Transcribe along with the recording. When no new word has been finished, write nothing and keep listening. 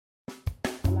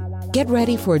Get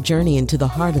ready for a journey into the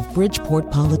heart of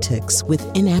Bridgeport politics with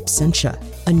In Absentia,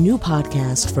 a new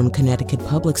podcast from Connecticut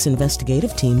Public's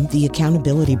investigative team, The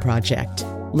Accountability Project.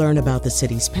 Learn about the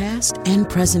city's past and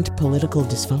present political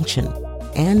dysfunction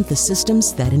and the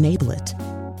systems that enable it.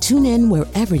 Tune in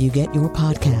wherever you get your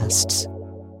podcasts.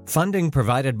 Funding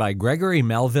provided by Gregory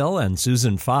Melville and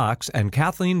Susan Fox and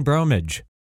Kathleen Bromage.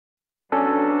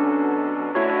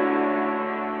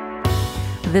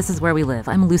 This is Where We Live.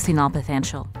 I'm Lucy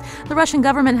Nalpathanchel. The Russian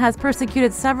government has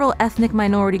persecuted several ethnic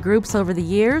minority groups over the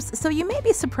years, so you may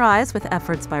be surprised with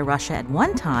efforts by Russia at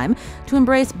one time to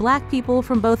embrace black people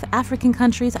from both African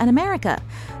countries and America.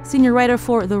 Senior writer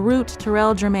for The Root,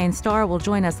 Terrell Germain Starr, will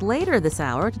join us later this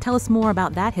hour to tell us more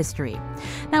about that history.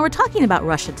 Now, we're talking about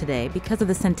Russia today because of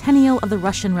the centennial of the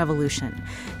Russian Revolution.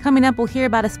 Coming up, we'll hear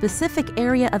about a specific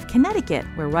area of Connecticut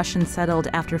where Russians settled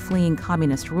after fleeing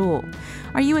communist rule.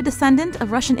 Are you a descendant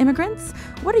of Russian immigrants?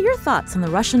 What are your thoughts on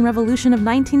the Russian Revolution of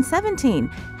 1917?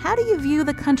 How do you view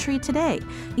the country today?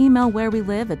 Email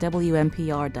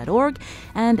wherewelive@WNPR.org.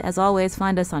 And as always,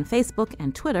 find us on Facebook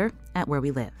and Twitter at Where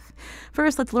We Live.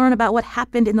 First, let's learn about what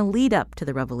happened in the lead-up to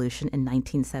the revolution in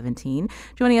 1917.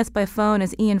 Joining us by phone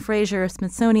is Ian Fraser,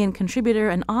 Smithsonian contributor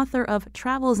and author of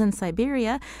Travels in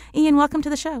Siberia. Ian, welcome to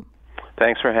the show.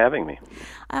 Thanks for having me.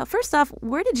 First off,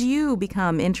 where did you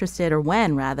become interested, or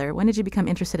when did you become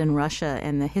interested in Russia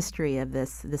and the history of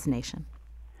this nation?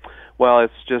 Well,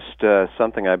 it's just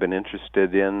something I've been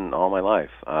interested in all my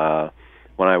life.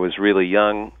 When I was really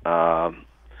young, it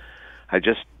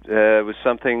was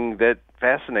something that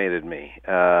fascinated me.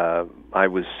 I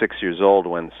was 6 years old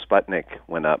when Sputnik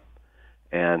went up,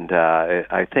 and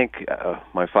I think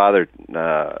my father,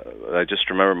 I just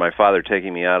remember my father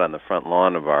taking me out on the front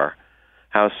lawn of our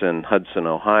house in Hudson,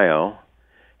 Ohio,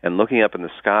 and looking up in the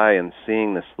sky and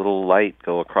seeing this little light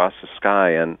go across the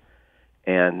sky,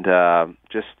 and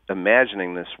just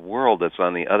imagining this world that's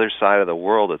on the other side of the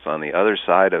world, that's on the other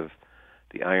side of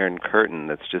the Iron Curtain,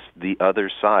 that's just the other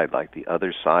side, like the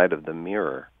other side of the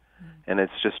mirror. And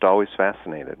it's just always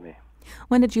fascinated me.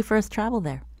 When did you first travel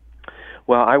there?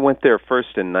 Well, I went there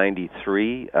first in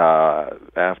 '93,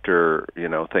 after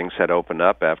things had opened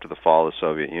up after the fall of the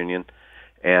Soviet Union.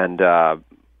 And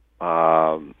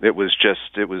it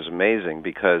was amazing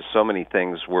because so many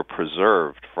things were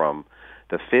preserved from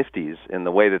the 50s in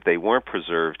the way that they weren't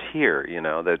preserved here,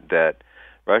 that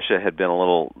Russia had been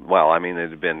it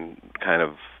had been kind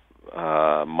of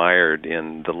mired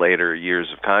in the later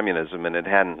years of communism, and it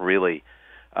hadn't really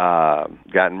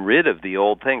gotten rid of the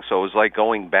old things. So it was like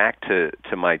going back to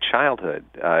my childhood.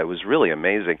 It was really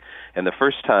amazing. And the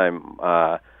first time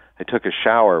I took a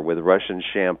shower with Russian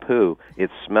shampoo, it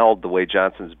smelled the way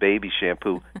Johnson's baby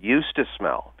shampoo used to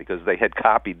smell, because they had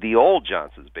copied the old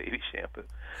Johnson's baby shampoo.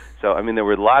 So, there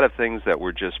were a lot of things that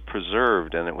were just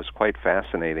preserved, and it was quite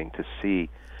fascinating to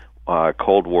see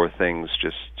Cold War things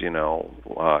just,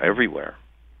 everywhere.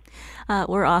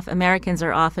 Americans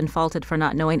are often faulted for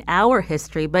not knowing our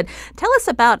history, but tell us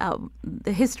about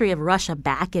the history of Russia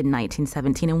back in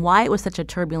 1917 and why it was such a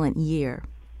turbulent year.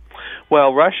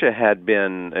 Well, Russia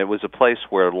it was a place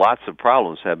where lots of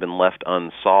problems had been left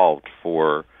unsolved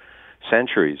for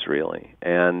centuries, really.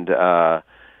 And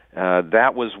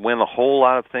that was when a whole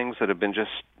lot of things that had been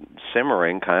just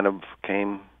simmering kind of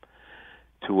came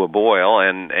to a boil,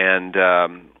 and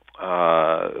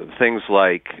things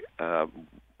like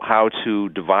how to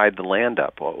divide the land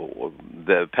up.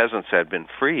 The peasants had been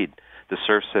freed, the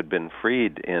serfs had been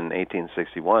freed in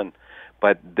 1861,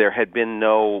 but there had been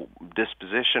no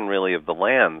disposition really of the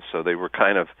land, so it was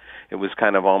kind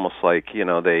of almost like,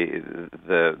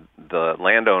 the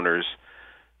landowners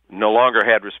no longer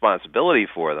had responsibility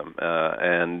for them,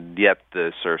 and yet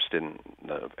the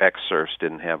ex-serfs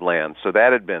didn't have land. So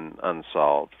that had been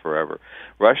unsolved forever.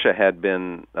 Russia had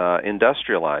been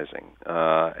industrializing,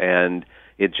 and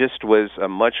it just was a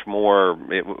much more,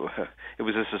 it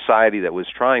was a society that was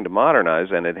trying to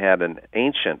modernize, and it had an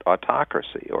ancient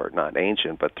autocracy, or not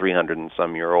ancient, but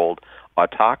 300-and-some-year-old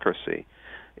autocracy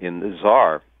in the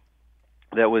Tsar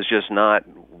that was just not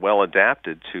well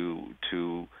adapted to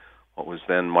what was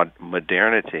then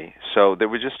modernity. So there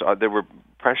were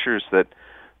pressures that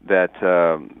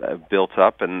built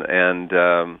up, and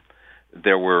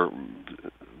there were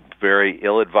very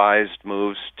ill-advised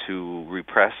moves to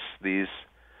repress these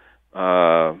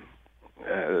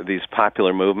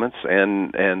popular movements,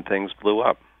 and things blew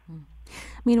up.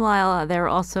 Meanwhile, there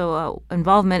was also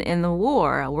involvement in the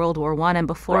war, World War I, and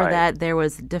before that there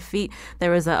was defeat.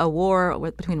 There was a war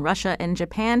between Russia and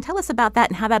Japan. Tell us about that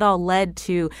and how that all led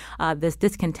to this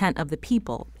discontent of the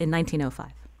people in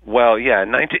 1905. Well, yeah,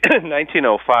 in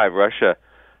 1905, Russia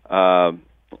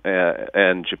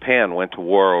and Japan went to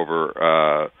war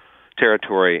over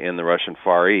territory in the Russian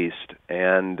Far East,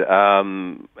 and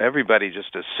everybody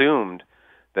just assumed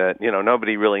that,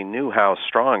 nobody really knew how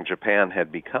strong Japan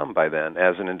had become by then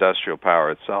as an industrial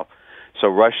power itself. So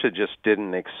Russia just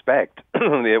didn't expect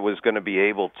it was going to be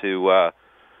able to.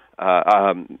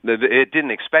 It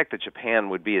didn't expect that Japan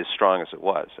would be as strong as it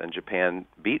was, and Japan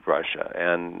beat Russia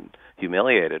and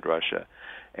humiliated Russia.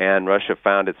 And Russia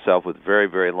found itself with very,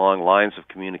 very long lines of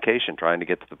communication trying to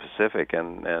get to the Pacific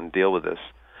and deal with this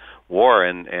war,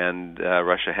 and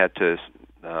Russia had to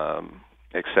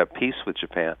accept peace with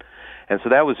Japan. And so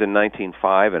that was in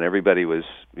 1905, and everybody was,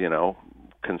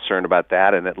 concerned about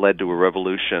that, and it led to a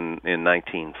revolution in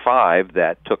 1905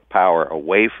 that took power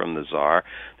away from the Tsar,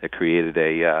 that created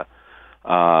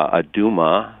a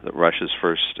Duma, Russia's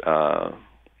first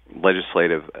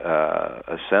legislative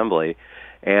assembly,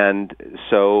 and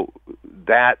so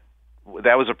that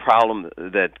was a problem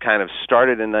that kind of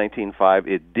started in 1905.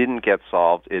 It didn't get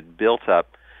solved. It built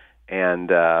up, and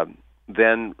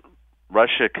then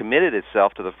Russia committed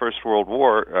itself to the First World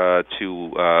War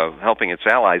to helping its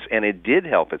allies, and it did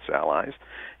help its allies.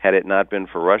 Had it not been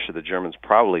for Russia, the Germans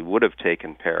probably would have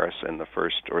taken Paris in the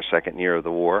first or second year of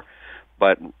the war.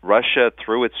 But Russia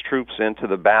threw its troops into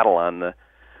the battle on the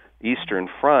Eastern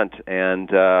Front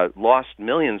and lost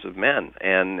millions of men.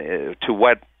 And to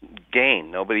what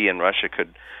gain? Nobody in Russia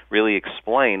could really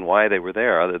explain why they were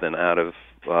there other than out of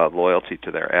loyalty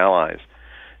to their allies.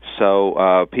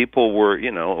 So people were,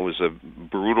 it was a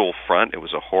brutal front. It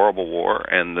was a horrible war,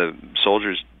 and the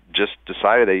soldiers just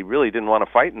decided they really didn't want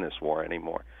to fight in this war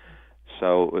anymore.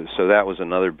 So that was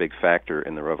another big factor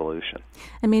in the revolution.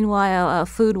 And meanwhile,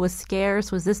 food was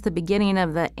scarce. Was this the beginning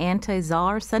of the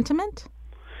anti-Tsar sentiment?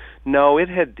 No, it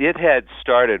had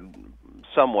started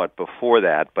somewhat before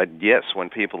that. But yes, when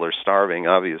people are starving,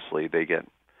 obviously they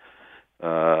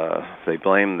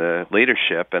blame the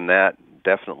leadership, and that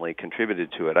definitely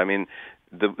contributed to it. I mean,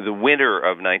 the winter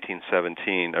of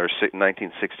 1917 or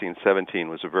 1916-17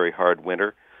 was a very hard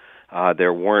winter.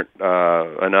 There weren't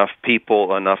enough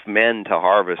men to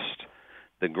harvest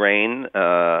the grain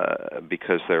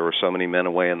because there were so many men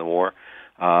away in the war.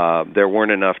 There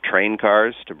weren't enough train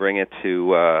cars to bring it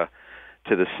to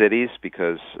the cities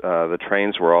because the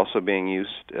trains were also being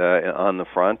used on the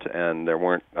front, and there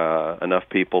weren't enough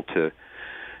people to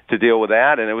deal with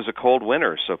that, and it was a cold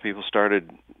winter, so people started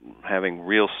having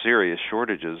real serious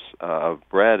shortages of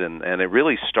bread, and it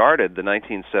really started, the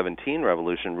 1917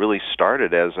 revolution really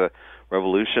started as a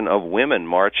revolution of women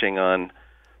marching on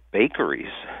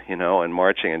bakeries, and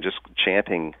marching and just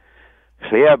chanting,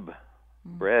 "Chlieb,"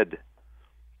 bread.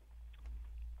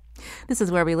 This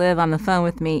is Where We Live. On the phone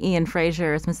with me, Ian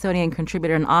Frazier, Smithsonian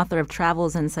contributor and author of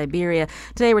Travels in Siberia.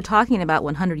 Today we're talking about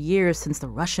 100 years since the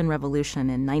Russian Revolution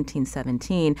in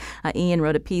 1917. Ian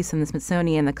wrote a piece in the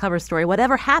Smithsonian, the cover story,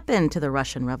 Whatever Happened to the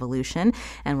Russian Revolution?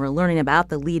 And we're learning about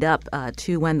the lead up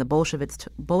to when the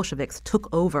Bolsheviks took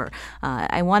over.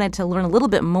 I wanted to learn a little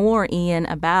bit more, Ian,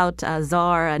 about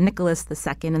Tsar Nicholas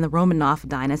II and the Romanov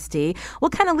dynasty.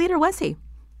 What kind of leader was he?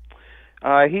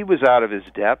 He was out of his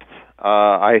depth.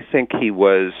 I think he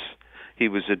was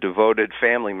a devoted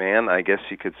family man, I guess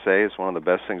you could say, is one of the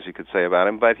best things you could say about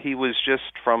him. But he was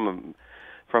just from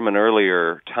an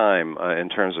earlier time in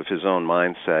terms of his own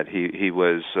mindset. He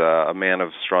was a man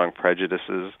of strong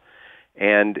prejudices,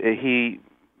 and he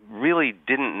really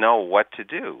didn't know what to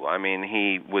do. I mean,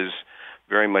 he was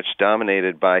very much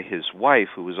dominated by his wife,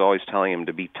 who was always telling him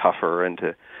to be tougher and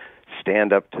to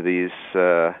stand up to these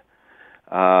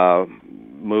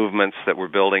movements that were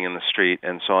building in the street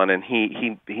and so on, and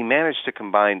he managed to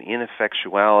combine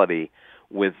ineffectuality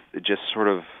with just sort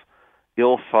of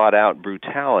ill-thought-out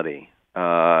brutality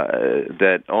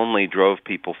that only drove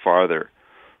people farther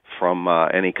from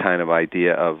any kind of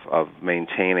idea of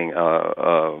maintaining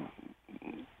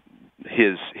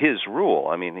his rule.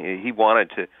 I mean, he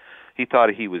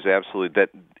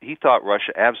thought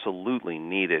Russia absolutely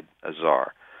needed a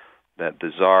czar. That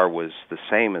the Tsar was the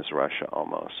same as Russia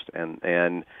almost,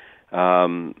 and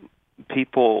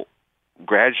people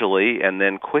gradually and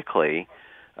then quickly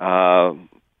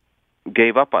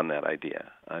gave up on that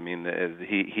idea. I mean,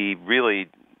 he really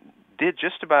did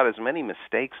just about as many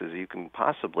mistakes as you can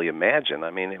possibly imagine. I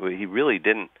mean, he really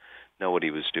didn't know what he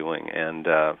was doing, and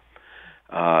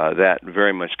that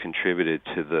very much contributed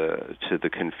to the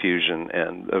confusion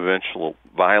and eventual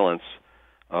violence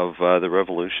of the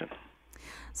revolution.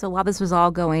 So while this was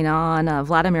all going on,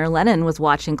 Vladimir Lenin was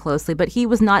watching closely, but he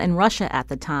was not in Russia at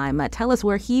the time. Tell us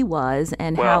where he was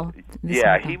and how.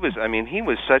 He was. I mean, he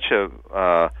was such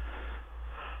a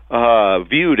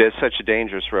viewed as such a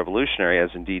dangerous revolutionary, as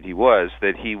indeed he was,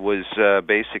 that he was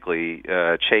basically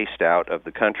chased out of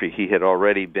the country. He had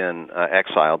already been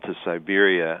exiled to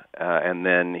Siberia, and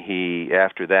then he,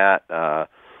 after that,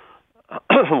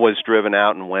 was driven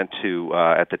out and went to,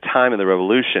 at the time of the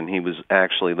revolution, he was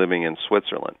actually living in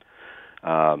Switzerland.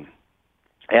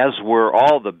 As were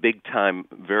all the big-time,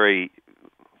 very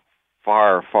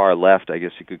far left, I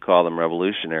guess you could call them,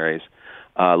 revolutionaries.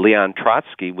 Leon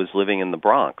Trotsky was living in the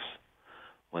Bronx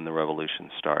when the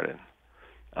revolution started,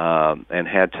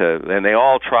 and they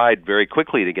all tried very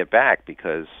quickly to get back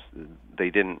because they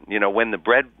didn't, when the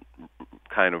bread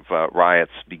kind of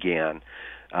riots began,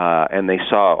 and they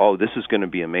saw, this is going to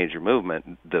be a major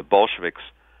movement, the Bolsheviks,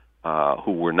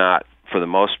 who were not, for the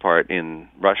most part, in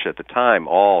Russia at the time,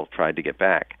 all tried to get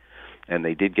back, and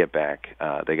they did get back.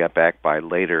 They got back by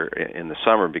later in the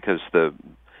summer because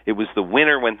it was the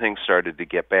winter when things started to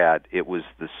get bad. It was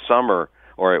the summer,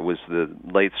 or it was the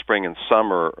late spring and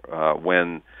summer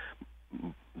when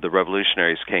the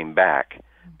revolutionaries came back,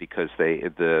 because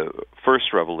the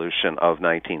first revolution of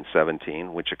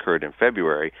 1917, which occurred in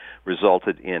February,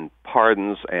 resulted in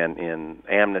pardons and in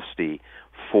amnesty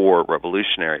for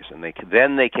revolutionaries, and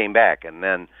then they came back, and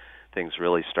then things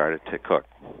really started to cook.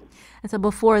 And so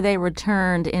before they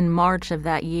returned in March of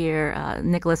that year,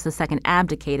 Nicholas II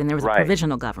abdicated, and there was a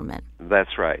provisional government.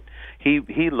 That's right. He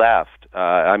left.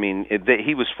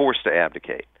 He was forced to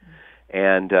abdicate,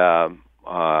 and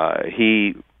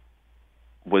he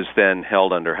was then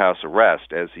held under house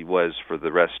arrest, as he was for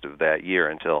the rest of that year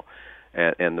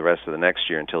and the rest of the next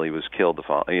year until he was killed.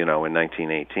 In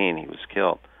 1918, he was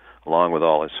killed along with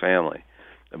all his family.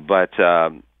 But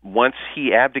once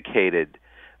he abdicated,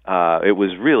 it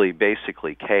was really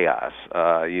basically chaos.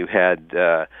 You had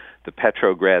the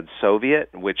Petrograd Soviet,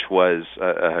 which was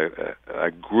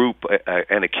a group,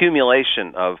 an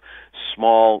accumulation of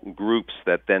small groups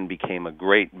that then became a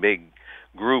great big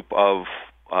group of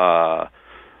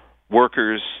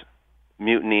workers,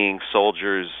 mutinying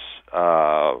soldiers,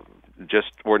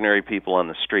 just ordinary people on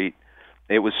the street.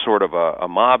 It was sort of a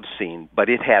mob scene, but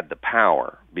it had the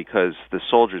power because the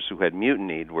soldiers who had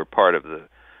mutinied were part of the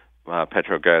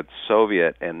Petrograd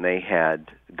Soviet, and they had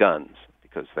guns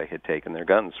because they had taken their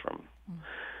guns from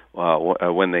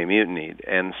when they mutinied.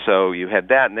 And so you had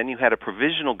that, and then you had a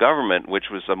provisional government, which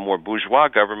was a more bourgeois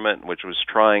government, which was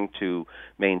trying to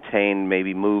maintain,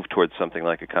 maybe move towards something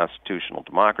like a constitutional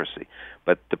democracy.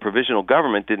 But the provisional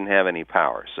government didn't have any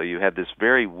power. So you had this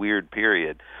very weird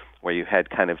period where you had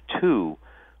kind of two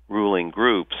ruling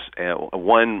groups,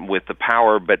 one with the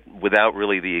power but without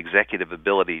really the executive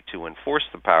ability to enforce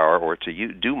the power or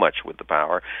to do much with the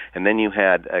power, and then you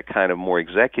had a kind of more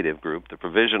executive group, the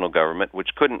provisional government, which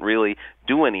couldn't really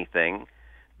do anything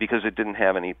because it didn't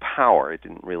have any power. It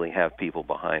didn't really have people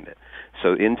behind it.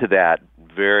 So into that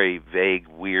very vague,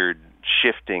 weird,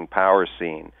 shifting power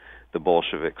scene, the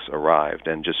Bolsheviks arrived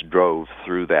and just drove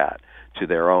through that to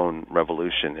their own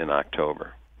revolution in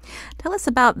October. Tell us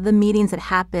about the meetings that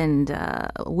happened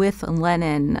with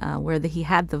Lenin, where he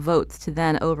had the votes to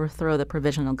then overthrow the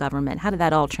provisional government. How did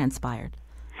that all transpire?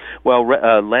 Well,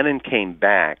 Lenin came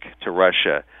back to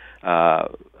Russia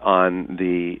on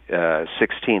the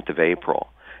 16th of April,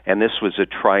 and this was a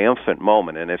triumphant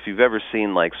moment. And if you've ever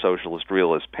seen like socialist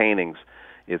realist paintings,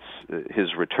 it's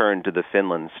his return to the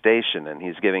Finland station, and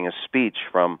he's giving a speech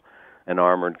from an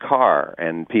armored car,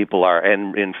 and people are,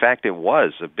 and in fact it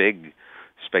was a big,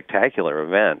 spectacular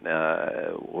event,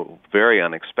 very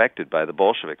unexpected by the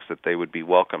Bolsheviks that they would be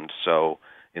welcomed so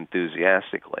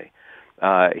enthusiastically.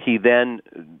 He then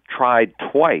tried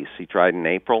twice. He tried in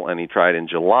April and he tried in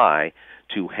July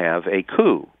to have a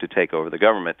coup to take over the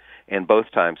government, and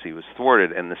both times he was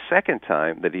thwarted. And the second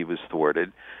time that he was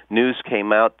thwarted, news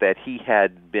came out that he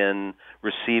had been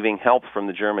receiving help from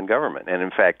the German government. And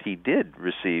in fact, he did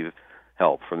receive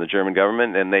help from the German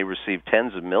government, and they received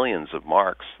tens of millions of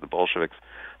marks, the Bolsheviks,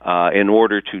 in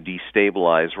order to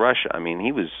destabilize Russia. I mean,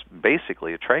 he was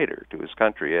basically a traitor to his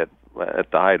country at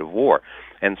the height of war.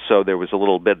 And so there was a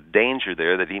little bit of danger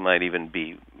there that he might even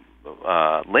be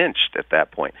lynched at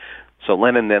that point. So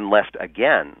Lenin then left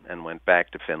again and went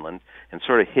back to Finland and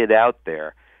sort of hid out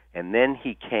there. And then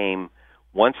he came,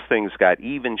 once things got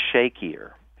even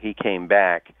shakier, he came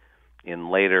back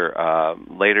in later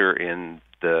in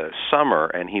the summer,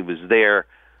 and he was there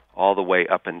all the way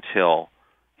up until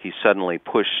he suddenly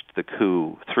pushed the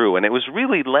coup through. And it was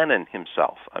really Lenin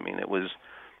himself. I mean, it was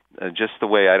just the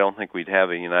way I don't think we'd have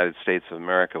a United States of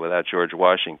America without George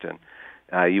Washington.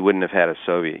 You wouldn't have had a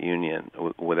Soviet Union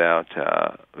without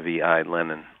V.I.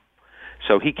 Lenin.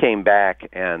 So he came back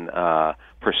and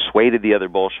persuaded the other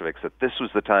Bolsheviks that this was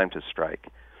the time to strike,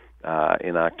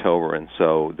 in October, and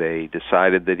so they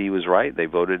decided that he was right. They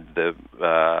voted,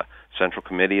 the Central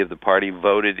Committee of the party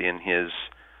voted in his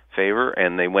favor,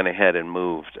 and they went ahead and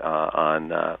moved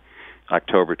on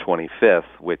October 25th,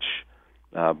 which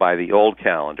by the old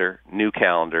calendar, new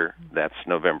calendar, that's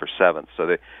November 7th.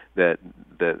 So the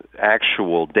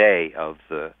actual day of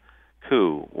the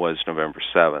coup was November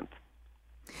 7th.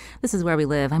 This is Where We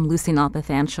Live. I'm Lucy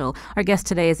Nalpathanchel. Our guest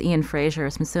today is Ian Frazier,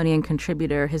 a Smithsonian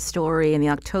contributor. His story in the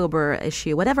October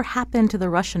issue, Whatever Happened to the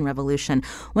Russian Revolution,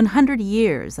 100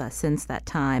 years since that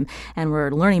time. And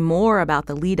we're learning more about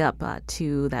the lead up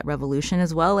to that revolution,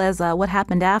 as well as what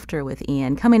happened after with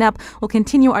Ian. Coming up, we'll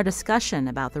continue our discussion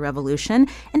about the revolution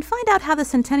and find out how the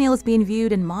centennial is being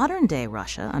viewed in modern-day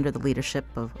Russia under the leadership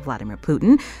of Vladimir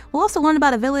Putin. We'll also learn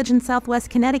about a village in southwest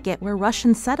Connecticut where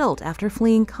Russians settled after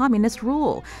fleeing communist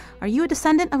rule. Are you a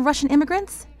descendant of Russian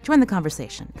immigrants? Join the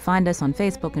conversation. Find us on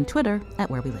Facebook and Twitter at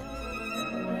Where We Live.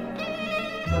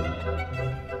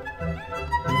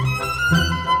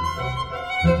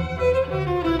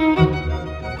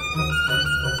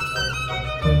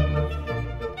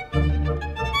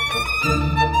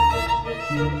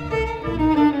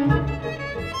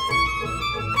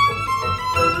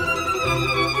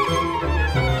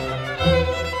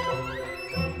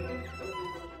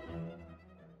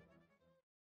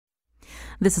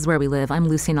 This is Where We Live. I'm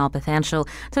Lucy Nalpathanchel.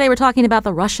 Today we're talking about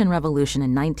the Russian Revolution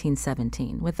in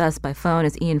 1917. With us by phone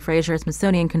is Ian Frazier,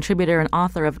 Smithsonian contributor and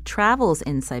author of Travels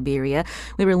in Siberia.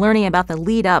 We were learning about the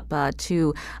lead up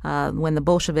to when the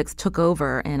Bolsheviks took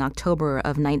over in October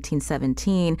of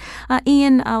 1917.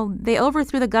 Ian, they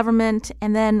overthrew the government,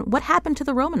 and then what happened to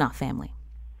the Romanov family?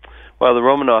 Well, the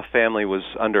Romanov family was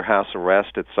under house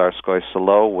arrest at Tsarskoye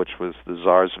Selo, which was the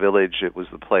Tsar's village. It was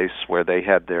the place where they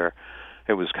had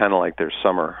it was kind of like their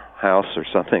summer house or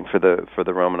something for the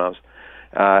Romanovs,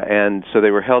 and so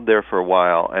they were held there for a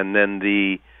while. And then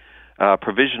the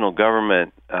provisional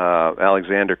government,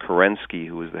 Alexander Kerensky,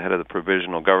 who was the head of the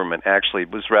provisional government, actually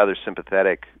was rather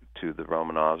sympathetic to the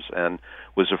Romanovs and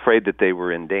was afraid that they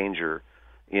were in danger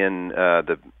in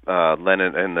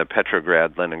the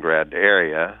Petrograd-Leningrad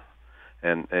area,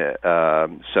 and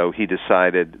so he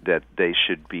decided that they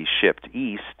should be shipped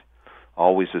east.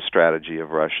 Always a strategy of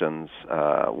Russians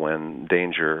when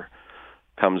danger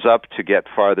comes up to get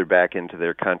farther back into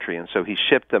their country. And so he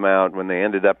shipped them out when they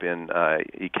ended up in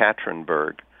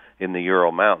Ekaterinburg in the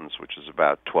Ural Mountains, which is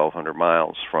about 1,200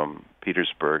 miles from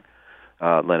Petersburg,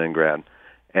 Leningrad.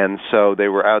 And so they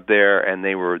were out there, and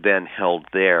they were then held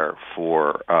there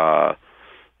for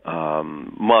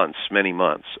months, many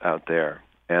months out there.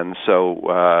 And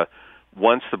so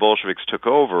once the Bolsheviks took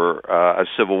over, a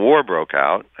civil war broke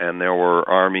out, and there were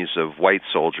armies of white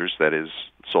soldiers, that is,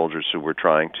 soldiers who were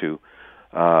trying to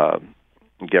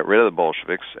get rid of the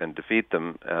Bolsheviks and defeat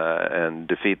them and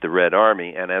defeat the Red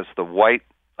Army. And as the white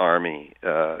army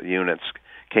units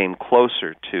came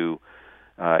closer to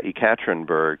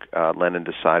Ekaterinburg, Lenin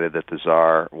decided that the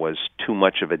Tsar was too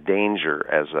much of a danger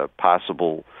as a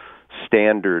possible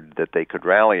standard that they could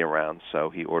rally around, so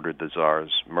he ordered the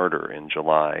Tsar's murder in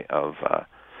July of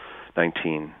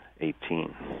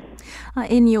 1918.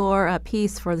 In your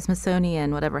piece for the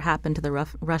Smithsonian, Whatever Happened to the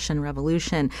Russian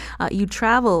Revolution, you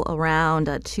travel around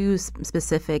two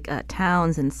specific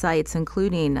towns and sites,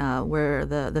 including where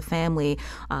the family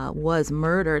was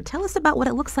murdered. Tell us about what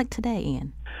it looks like today,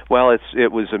 Ian. Well,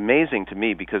 it was amazing to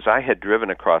me because I had driven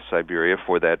across Siberia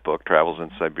for that book, Travels in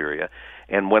Siberia.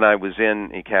 And when I was in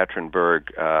Ekaterinburg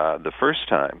the first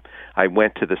time, I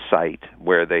went to the site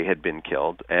where they had been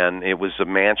killed, and it was a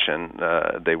mansion.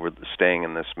 They were staying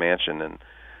in this mansion in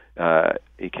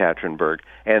Ekaterinburg,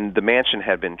 and the mansion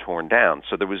had been torn down,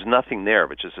 so there was nothing there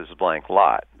but just this blank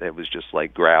lot. It was just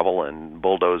like gravel and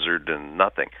bulldozered and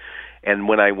nothing. And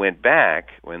when I went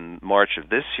back in March of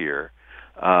this year,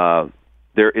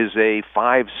 there is a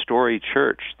 5-story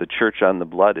church, the Church on the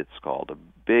Blood it's called, a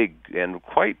big and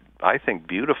quite, I think,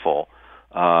 beautiful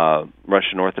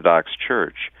Russian Orthodox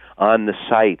church on the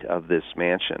site of this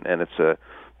mansion. And it's a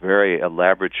very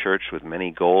elaborate church with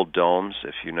many gold domes.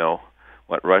 If you know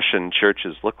what Russian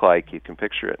churches look like, you can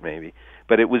picture it maybe.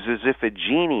 But it was as if a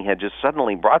genie had just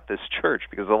suddenly brought this church,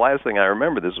 because the last thing I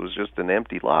remember, this was just an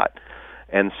empty lot.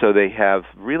 And so they have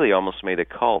really almost made a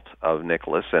cult of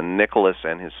Nicholas, and Nicholas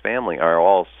and his family are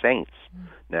all saints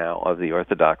now of the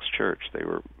Orthodox Church. They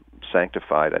were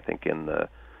sanctified, I think, in the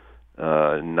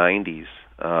 90s.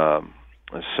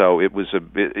 So it was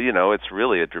it's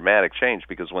really a dramatic change,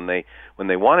 because when they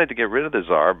wanted to get rid of the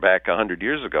Tsar back 100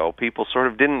 years ago, people sort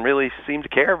of didn't really seem to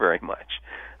care very much.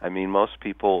 I mean, most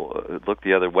people looked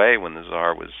the other way when the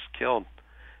Tsar was killed.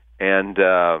 And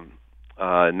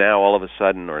now all of a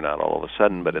sudden, or not all of a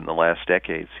sudden, but in the last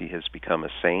decades, he has become a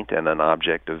saint and an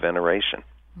object of veneration.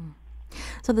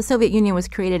 So the Soviet Union was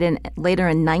created later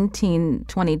in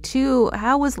 1922.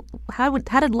 How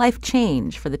did life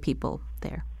change for the people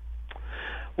there?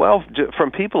 Well,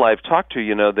 from people I've talked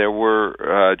to, there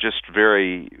were just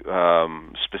very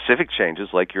specific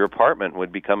changes, like your apartment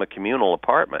would become a communal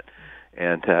apartment.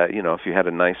 And, if you had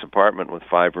a nice apartment with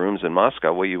 5 rooms in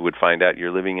Moscow, well, you would find out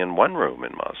you're living in 1 room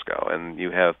in Moscow, and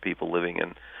you have people living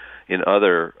in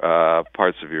other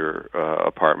parts of your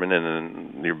apartment,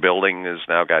 and your building has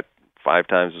now got 5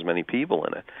 times as many people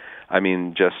in it. I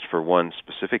mean, just for one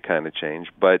specific kind of change.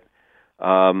 But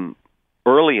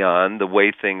early on, the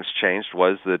way things changed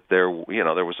was that there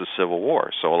was a civil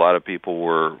war. So a lot of people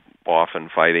were often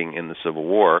fighting in the Civil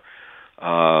War.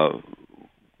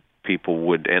 People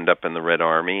would end up in the Red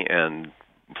Army and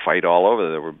fight all over.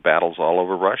 There were battles all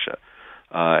over Russia.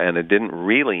 And it didn't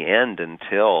really end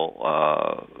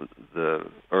until the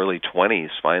early 20s,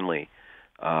 finally.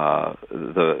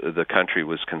 The country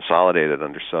was consolidated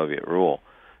under Soviet rule.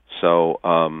 So,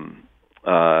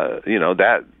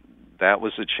 that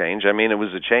was a change. I mean, it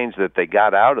was a change that they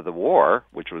got out of the war,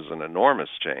 which was an enormous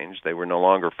change. They were no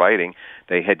longer fighting.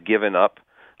 They had given up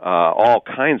all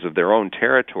kinds of their own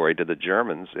territory to the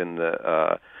Germans in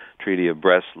the Treaty of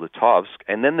Brest-Litovsk,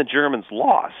 and then the Germans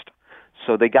lost.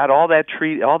 So they got all that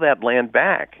land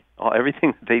back,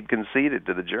 everything that they'd conceded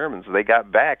to the Germans. They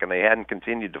got back, and they hadn't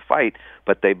continued to fight,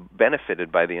 but they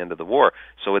benefited by the end of the war.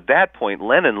 So at that point,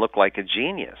 Lenin looked like a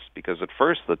genius, because at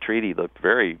first the treaty looked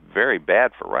very, very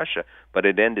bad for Russia, but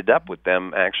it ended up with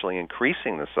them actually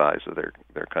increasing the size of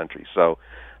their country. So,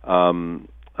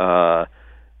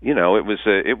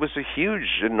 it was a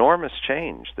huge, enormous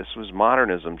change. This was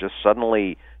modernism just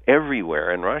suddenly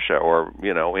everywhere in Russia, or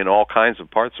in all kinds of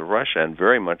parts of Russia, and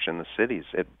very much in the cities.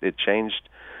 It changed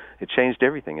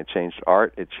everything. It changed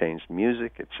art. It changed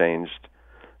music. It changed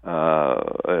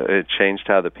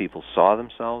how the people saw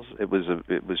themselves. It was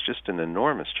just an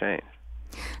enormous change.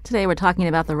 Today we're talking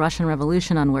about the Russian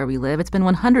Revolution on Where We Live. It's been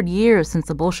 100 years since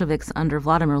the Bolsheviks under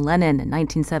Vladimir Lenin in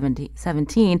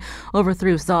 1917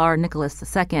 overthrew Tsar Nicholas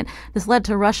II. This led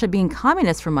to Russia being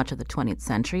communist for much of the 20th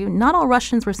century. Not all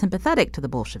Russians were sympathetic to the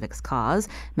Bolsheviks' cause.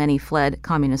 Many fled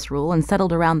communist rule and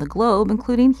settled around the globe,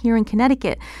 including here in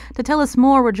Connecticut. To tell us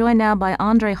more, we're joined now by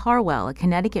Andrei Harwell, a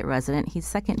Connecticut resident. He's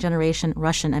second-generation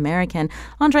Russian-American.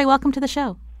 Andrei, welcome to the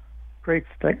show. Great.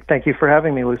 Thank you for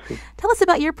having me, Lucy. Tell us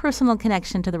about your personal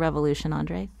connection to the revolution,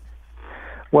 Andrei.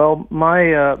 Well,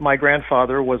 my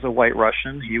grandfather was a White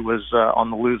Russian. He was on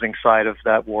the losing side of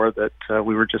that war that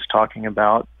we were just talking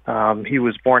about. He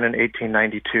was born in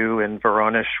 1892 in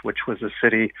Voronezh, which was a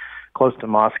city close to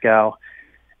Moscow,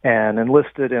 and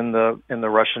enlisted in the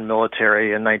Russian military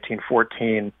in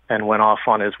 1914 and went off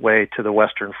on his way to the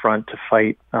Western Front to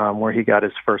fight, where he got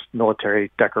his first military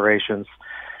decorations.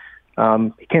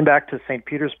 He came back to St.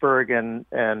 Petersburg and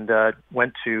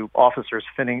went to officers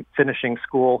finishing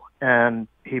school, and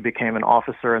he became an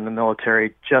officer in the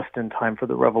military just in time for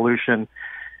the revolution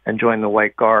and joined the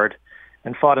White Guard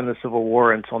and fought in the Civil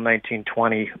War until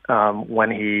 1920 when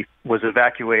he was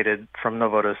evacuated from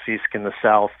Novorossiysk in the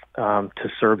south to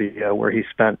Serbia, where he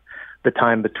spent the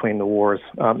time between the wars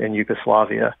in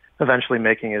Yugoslavia, eventually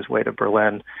making his way to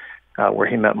Berlin, where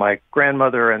he met my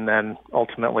grandmother, and then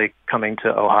ultimately coming to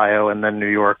Ohio and then New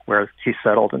York, where he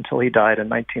settled until he died in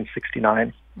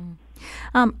 1969.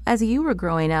 As you were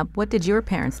growing up, what did your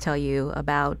parents tell you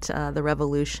about the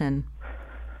revolution?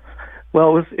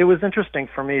 Well, it was interesting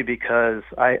for me because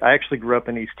I actually grew up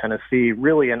in East Tennessee,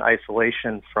 really in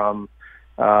isolation from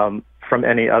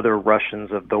any other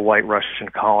Russians of the White Russian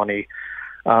colony.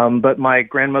 But my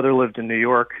grandmother lived in New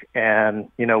York, and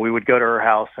we would go to her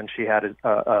house, and she had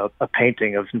a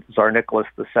painting of Tsar Nicholas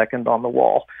II on the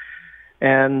wall.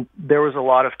 And there was a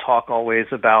lot of talk always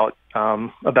about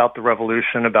the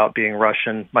revolution, about being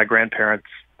Russian. My grandparents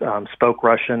spoke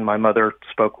Russian. My mother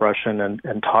spoke Russian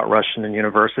and taught Russian in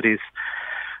universities.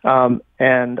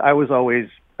 And I was always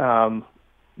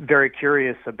very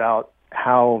curious about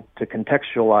how to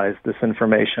contextualize this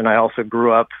information. I also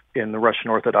grew up in the Russian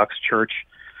Orthodox Church,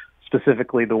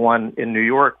 specifically the one in New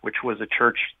York, which was a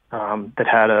church that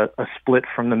had a split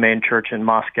from the main church in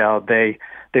Moscow.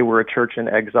 They were a church in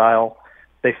exile.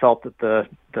 They felt that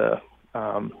the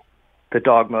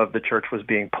dogma of the church was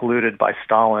being polluted by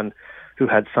Stalin, who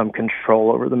had some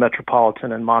control over the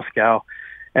Metropolitan in Moscow.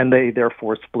 And they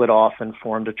therefore split off and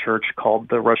formed a church called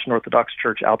the Russian Orthodox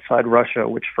Church outside Russia,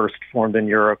 which first formed in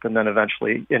Europe and then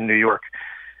eventually in New York.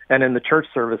 And in the church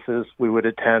services we would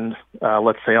attend,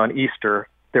 let's say on Easter,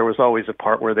 there was always a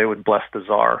part where they would bless the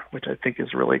Tsar, which I think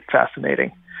is really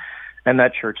fascinating. and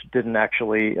that church didn't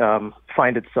actually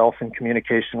find itself in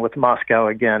communication with Moscow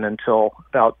again until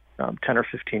about 10 or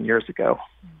 15 years ago.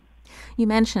 You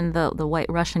mentioned the white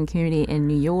Russian community in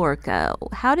New York.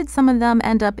 How did some of them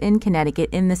end up in Connecticut,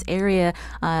 in this area,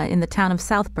 in the town of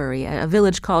Southbury, a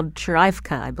village called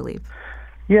Churaivka, I believe?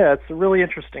 Yeah, it's a really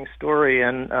interesting story,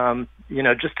 and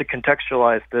just to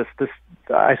contextualize this,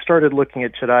 I started looking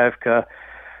at Churaivka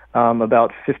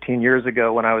about 15 years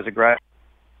ago when I was a graduate.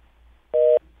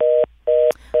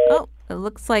 Oh, it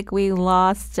looks like we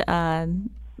lost.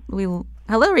 Hello,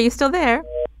 are you still there?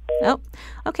 Oh,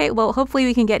 okay. Well, hopefully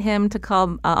we can get him to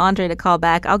call, Andre to call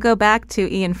back. I'll go back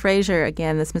to Ian Fraser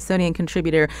again, the Smithsonian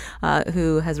contributor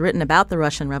who has written about the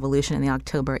Russian Revolution in the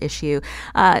October issue.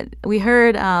 We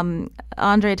heard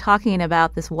Andre talking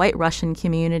about this white Russian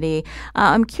community.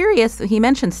 I'm curious, he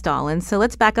mentioned Stalin, so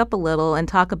let's back up a little and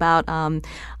talk about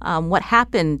what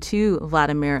happened to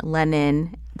Vladimir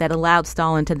Lenin that allowed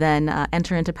Stalin to then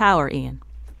enter into power, Ian.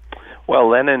 Well,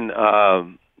 Lenin,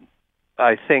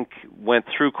 I think, went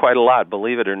through quite a lot.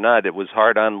 Believe it or not, it was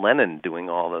hard on Lenin doing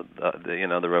all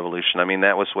the revolution. I mean,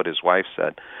 that was what his wife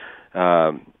said.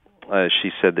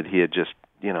 She said that he had just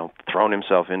thrown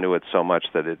himself into it so much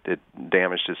that it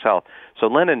damaged his health. So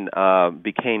Lenin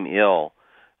became ill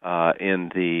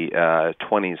in the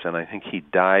 20s, and I think he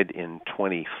died in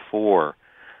 24.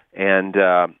 And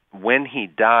when he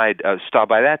died,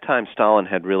 by that time Stalin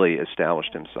had really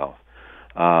established himself.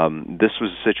 This was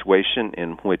a situation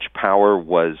in which power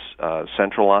was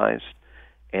centralized,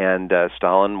 and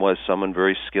Stalin was someone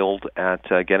very skilled at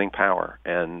getting power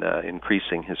and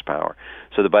increasing his power.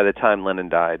 So that by the time Lenin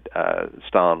died,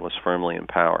 Stalin was firmly in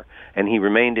power. And he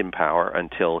remained in power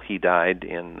until he died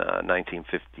in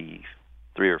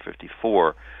 1953 or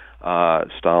 54.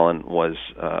 Stalin was,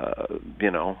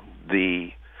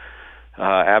 the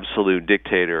absolute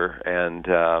dictator,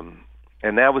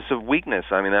 and that was a weakness.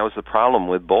 I mean, that was the problem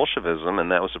with Bolshevism,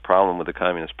 and that was the problem with the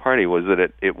Communist Party, was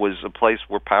that it was a place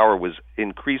where power was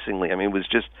increasingly, it was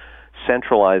just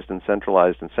centralized and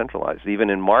centralized and centralized. Even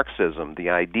in Marxism, the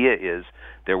idea is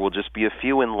there will just be a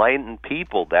few enlightened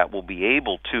people that will be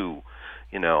able to,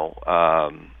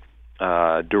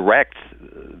 direct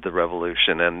the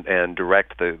revolution and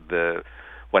direct the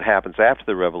what happens after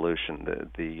the revolution,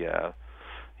 the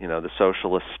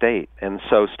socialist state. And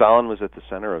so Stalin was at the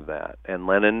center of that. And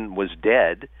Lenin was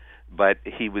dead, but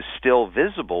he was still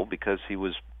visible because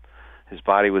his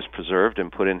body was preserved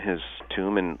and put in his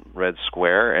tomb in Red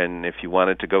Square. And if you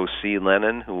wanted to go see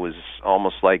Lenin, who was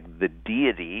almost like the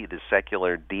deity, the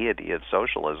secular deity of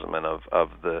socialism and of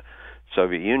the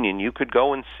Soviet Union, you could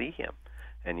go and see him.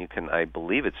 And you can, I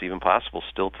believe it's even possible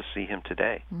still to see him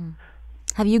today. Mm.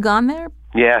 Have you gone there?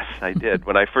 Yes, I did.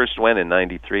 When I first went in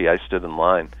 93, I stood in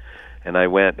line, and I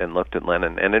went and looked at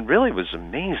Lenin, and it really was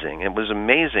amazing. It was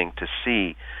amazing to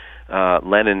see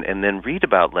Lenin and then read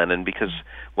about Lenin, because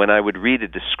when I would read a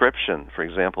description, for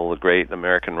example, the great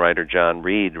American writer John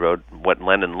Reed wrote what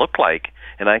Lenin looked like,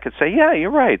 and I could say, yeah, you're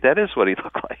right, that is what he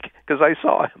looked like, because I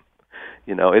saw him.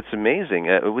 It's amazing.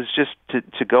 It was just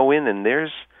to go in, and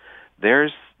there's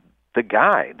the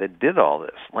guy that did all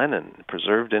this, Lenin,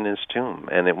 preserved in his tomb.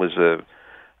 And it was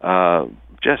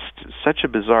just such a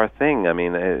bizarre thing. I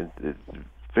mean,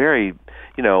 very,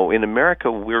 in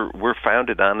America we're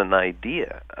founded on an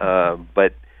idea,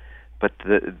 but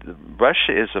the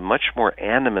Russia is a much more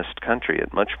animist country.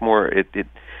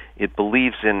 It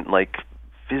believes in like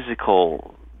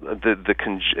physical,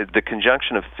 the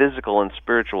conjunction of physical and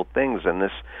spiritual things, and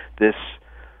this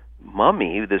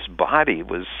mummy, this body,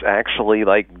 was actually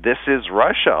like, this is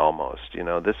Russia almost.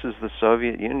 This is the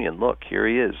Soviet Union. Look, here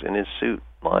he is in his suit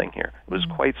lying here. It was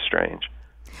quite strange.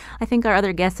 I think our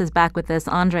other guest is back with us,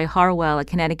 Andre Harwell, a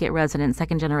Connecticut resident,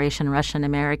 second-generation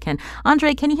Russian-American.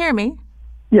 Andre, can you hear me?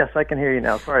 Yes, I can hear you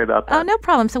now. Sorry about that. Oh, no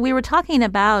problem. So we were talking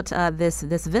about this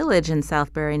village in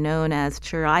Southbury known as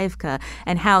Churaivka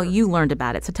and how you learned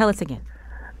about it. So tell us again.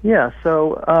 Yeah,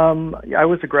 so I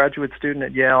was a graduate student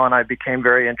at Yale, and I became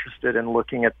very interested in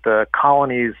looking at the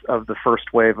colonies of the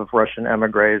first wave of Russian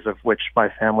emigres, of which my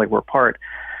family were part.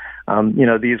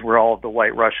 These were all of the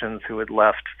white Russians who had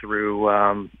left through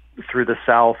the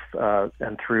south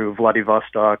and through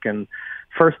Vladivostok. And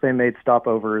first they made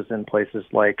stopovers in places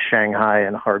like Shanghai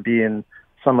and Harbin.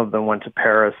 Some of them went to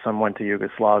Paris, some went to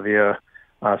Yugoslavia,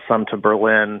 some to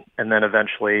Berlin, and then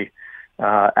eventually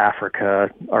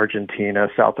Africa, Argentina,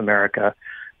 South America.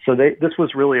 So this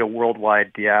was really a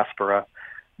worldwide diaspora.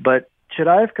 But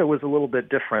Churaivka was a little bit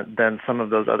different than some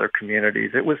of those other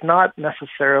communities. It was not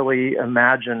necessarily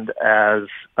imagined as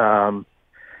a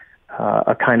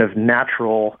kind of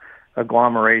natural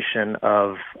agglomeration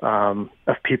of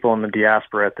people in the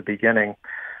diaspora at the beginning.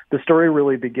 The story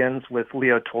really begins with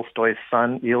Leo Tolstoy's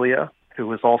son, Ilya, who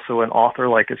was also an author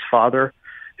like his father,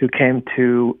 who came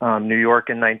to New York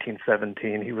in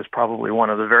 1917. He was probably one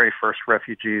of the very first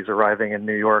refugees arriving in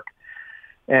New York.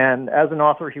 And as an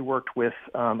author, he worked with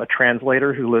a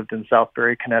translator who lived in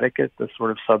Southbury, Connecticut, the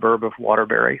sort of suburb of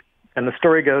Waterbury. And the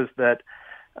story goes that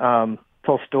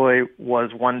Tolstoy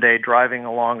was one day driving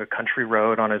along a country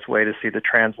road on his way to see the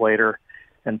translator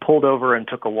and pulled over and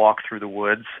took a walk through the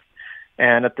woods.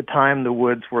 And at the time, the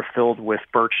woods were filled with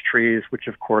birch trees, which,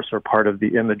 of course, are part of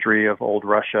the imagery of old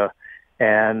Russia.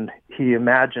 And he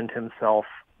imagined himself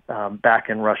back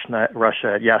in Russia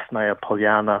at Yasnaya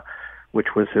Polyana,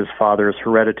 which was his father's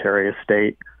hereditary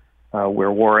estate,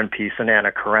 where War and Peace and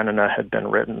Anna Karenina had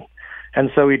been written. And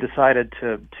so he decided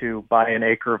to buy an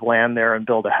acre of land there and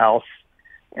build a house.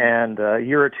 And a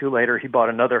year or two later, he bought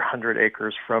another 100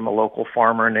 acres from a local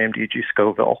farmer named E.G.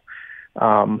 Scoville.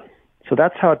 So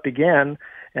that's how it began.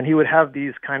 And he would have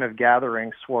these kind of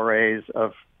gathering soirees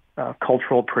of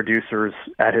cultural producers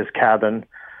at his cabin.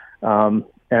 And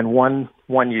one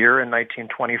year in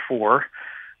 1924,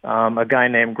 a guy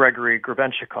named Gregory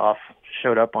Grebenshchikov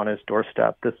showed up on his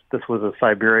doorstep. This was a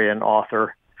Siberian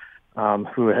author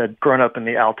who had grown up in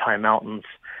the Altai Mountains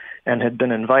and had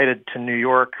been invited to New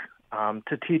York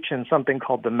to teach in something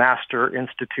called the Master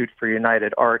Institute for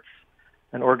United Arts,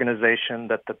 an organization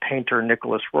that the painter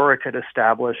Nicholas Roerich had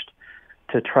established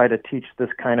to try to teach this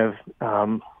kind of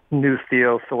new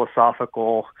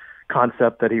theo-philosophical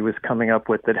concept that he was coming up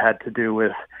with that had to do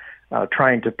with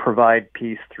trying to provide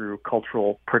peace through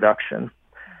cultural production.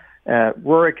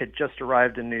 Roerich had just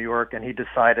arrived in New York, and he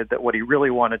decided that what he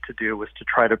really wanted to do was to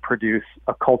try to produce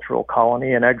a cultural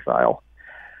colony in exile.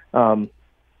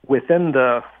 Within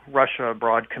the Russia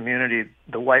Abroad community,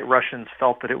 the White Russians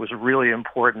felt that it was really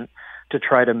important to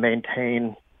try to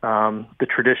maintain the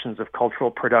traditions of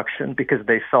cultural production because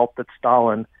they felt that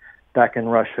Stalin back in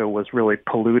Russia was really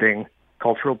polluting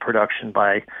cultural production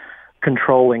by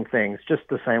controlling things just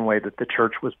the same way that the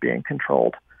church was being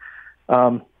controlled.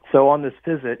 So on this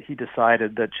visit, he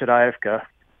decided that Chedayevka,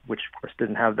 which of course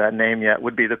didn't have that name yet,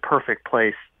 would be the perfect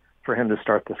place for him to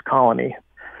start this colony.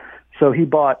 So he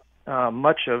bought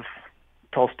much of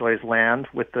Tolstoy's land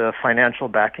with the financial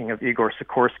backing of Igor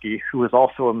Sikorsky, who was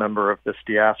also a member of this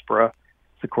diaspora.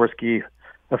 Sikorsky,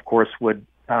 of course, would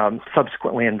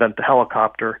subsequently invent the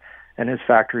helicopter, and his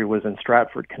factory was in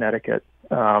Stratford, Connecticut.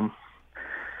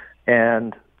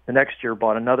 And the next year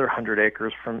bought another 100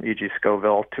 acres from E.G.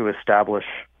 Scoville to establish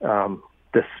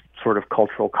this sort of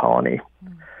cultural colony.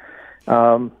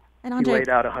 And Andre, he laid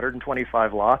out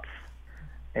 125 lots,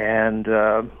 and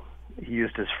he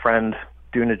used his friend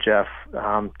Dunajev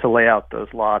to lay out those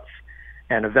lots,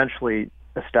 and eventually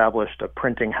established a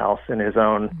printing house in his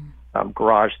own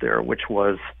garage there, which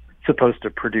was supposed to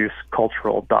produce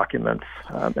cultural documents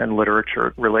and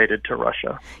literature related to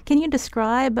Russia. Can you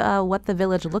describe what the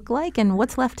village looked like and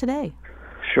what's left today?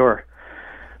 Sure.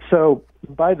 So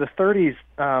by the 30s,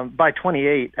 by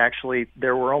 28, actually,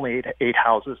 there were only eight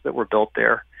houses that were built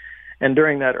there. And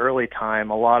during that early time,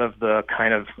 a lot of the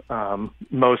kind of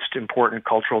most important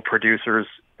cultural producers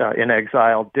in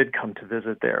exile did come to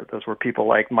visit there. Those were people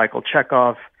like Michael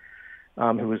Chekhov,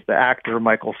 who was the actor,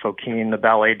 Michael Fokine, the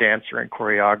ballet dancer and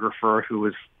choreographer, who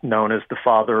was known as the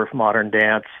father of modern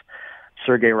dance,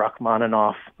 Sergei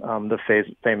Rachmaninoff, the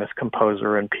famous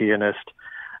composer and pianist,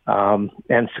 and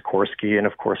Sikorsky, and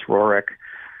of course Roerich.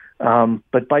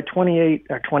 But by 28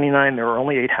 or 29, there were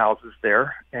only 8 houses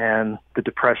there, and the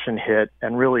Depression hit,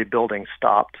 and really building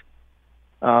stopped.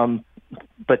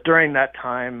 But during that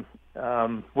time,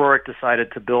 Roerich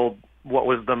decided to build what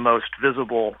was the most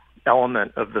visible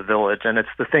element of the village, and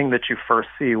it's the thing that you first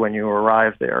see when you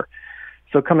arrive there.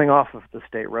 So coming off of the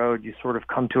state road, you sort of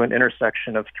come to an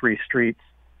intersection of 3 streets,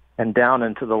 and down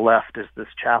and to the left is this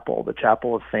chapel, the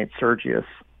Chapel of St. Sergius.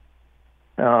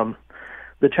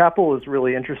 The chapel is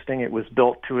really interesting. It was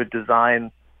built to a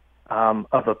design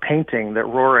of a painting that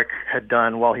Roerich had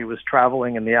done while he was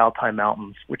traveling in the Altai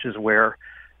Mountains, which is where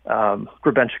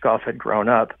Grebenshchikov had grown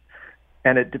up.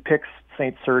 And it depicts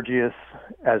St. Sergius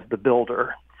as the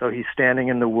builder. So he's standing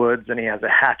in the woods, and he has a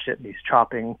hatchet, and he's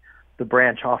chopping the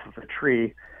branch off of a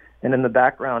tree. And in the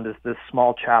background is this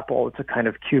small chapel. It's a kind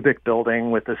of cubic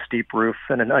building with a steep roof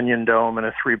and an onion dome and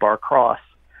a 3-bar cross.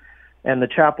 And the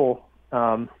chapel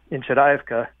in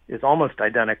Chedayevka is almost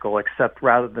identical, except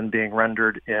rather than being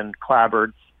rendered in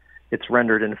clapboards, it's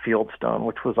rendered in fieldstone,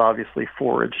 which was obviously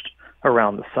foraged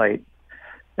around the site.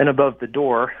 And above the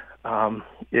door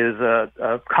is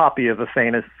a copy of a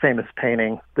famous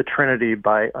painting, The Trinity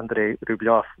by Andrei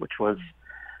Rublev, which was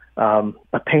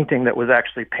a painting that was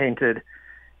actually painted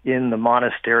in the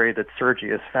monastery that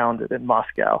Sergius founded in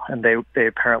Moscow, and they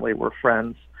apparently were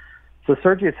friends. So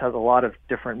Sergius has a lot of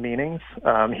different meanings.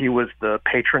 He was the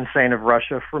patron saint of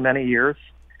Russia for many years,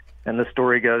 and the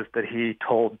story goes that he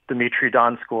told Dmitry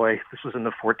Donskoy, this was in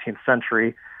the 14th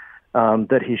century,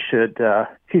 that he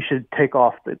should take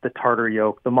off the Tartar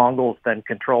yoke. The Mongols then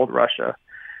controlled Russia,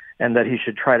 and that he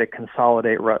should try to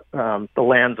consolidate the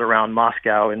lands around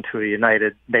Moscow into a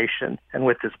united nation. And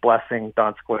with his blessing,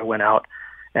 Donskoy went out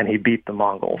and he beat the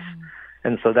Mongols.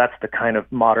 And so that's the kind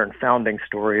of modern founding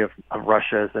story of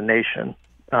Russia as a nation.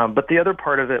 But the other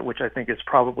part of it, which I think is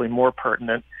probably more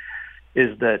pertinent,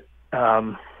 is that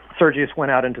Sergius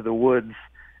went out into the woods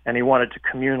and he wanted to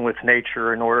commune with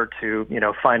nature in order to,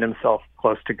 find himself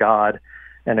close to God.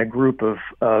 And a group of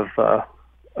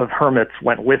hermits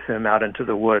went with him out into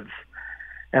the woods.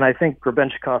 And I think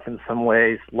Grebenshchikov in some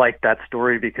ways liked that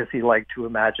story because he liked to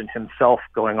imagine himself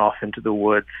going off into the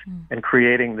woods and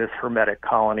creating this hermetic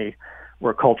colony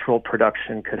where cultural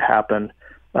production could happen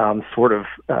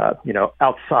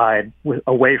outside,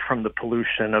 away from the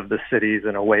pollution of the cities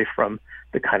and away from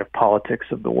the kind of politics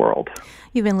of the world.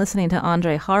 You've been listening to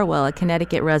Andrei Harwell, a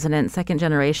Connecticut resident,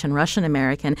 second-generation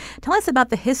Russian-American. Tell us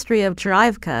about the history of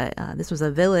Zhirivka. This was a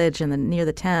village in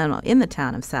the town of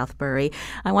Southbury.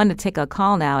 I wanted to take a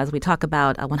call now as we talk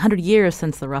about 100 years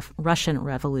since the Russian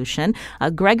Revolution.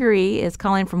 Gregory is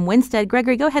calling from Winstead.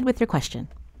 Gregory, go ahead with your question.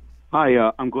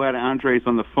 Hi, I'm glad Andrei's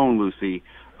on the phone, Lucy.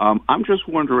 I'm just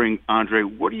wondering, Andrei,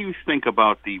 what do you think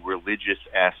about the religious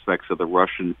aspects of the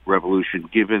Russian Revolution,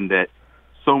 given that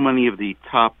so many of the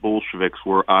top Bolsheviks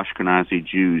were Ashkenazi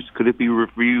Jews? Could it be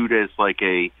reviewed as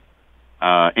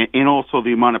and also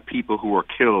the amount of people who were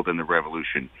killed in the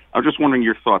revolution? I'm just wondering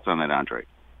your thoughts on that, Andrei.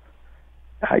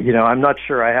 I'm not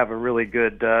sure I have a really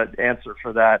good answer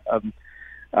for that.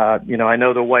 I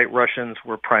know the White Russians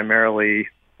were primarily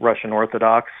Russian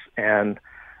Orthodox, and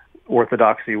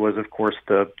Orthodoxy was, of course,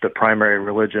 the primary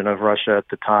religion of Russia at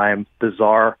the time. The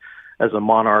Tsar, as a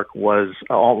monarch, was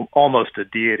almost a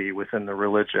deity within the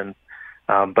religion.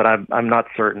 But I'm not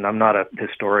certain. I'm not a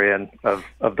historian of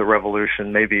the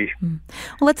revolution. Maybe. Well,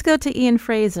 let's go to Ian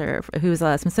Fraser, who's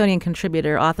a Smithsonian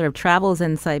contributor, author of Travels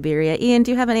in Siberia. Ian,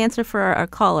 do you have an answer for our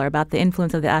caller about the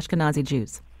influence of the Ashkenazi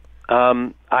Jews?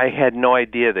 I had no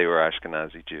idea they were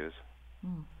Ashkenazi Jews.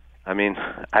 I mean,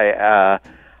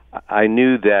 I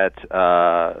knew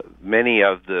that many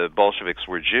of the Bolsheviks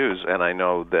were Jews, and I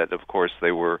know that, of course,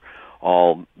 they were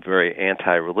all very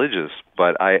anti-religious,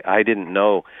 but I didn't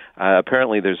know.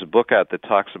 Apparently there's a book out that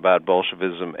talks about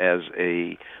Bolshevism as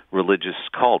a religious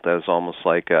cult, as almost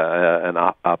like an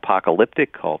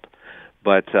apocalyptic cult.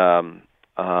 But and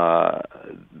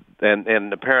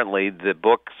apparently the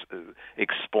book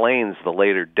explains the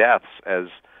later deaths as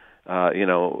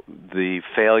the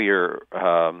failure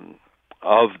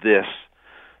of this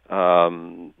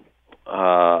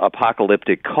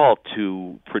apocalyptic cult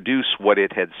to produce what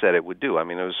it had said it would do. I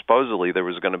mean, it was supposedly there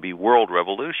was going to be world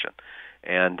revolution,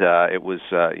 and it was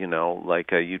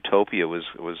like a utopia was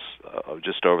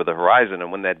just over the horizon.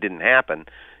 And when that didn't happen,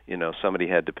 somebody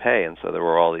had to pay, and so there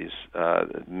were all these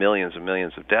millions and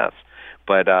millions of deaths.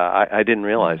 But I didn't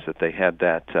realize that they had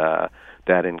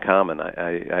that in common.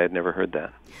 I had never heard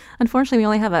that. Unfortunately, we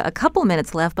only have a couple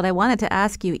minutes left, but I wanted to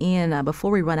ask you, Ian,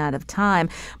 before we run out of time,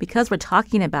 because we're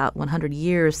talking about 100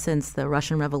 years since the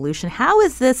Russian Revolution, how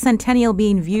is this centennial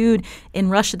being viewed in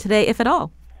Russia today, if at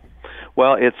all?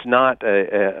 Well, it's not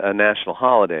a national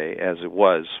holiday as it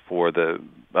was for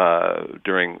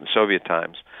during Soviet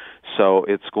times. So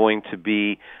it's going to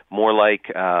be more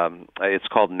like, it's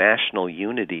called National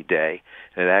Unity Day.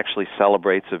 And it actually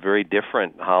celebrates a very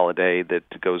different holiday that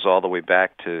goes all the way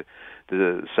back to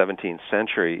the 17th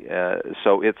century.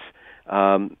 So it's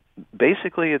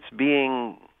basically it's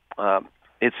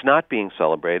not being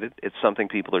celebrated. It's something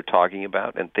people are talking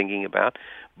about and thinking about.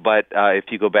 But if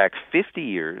you go back 50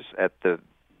 years at the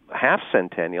half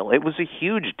centennial, it was a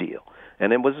huge deal.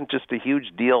 And it wasn't just a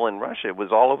huge deal in Russia. It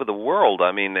was all over the world.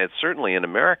 I mean, it's certainly in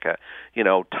America.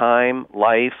 Time,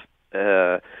 Life,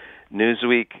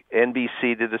 Newsweek,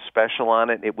 NBC did a special on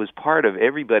it. It was part of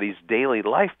everybody's daily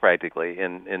life practically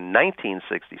in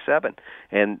 1967.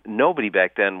 And nobody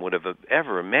back then would have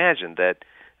ever imagined that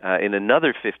in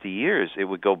another 50 years it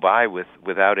would go by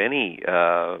without any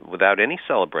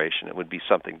celebration. It would be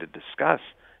something to discuss.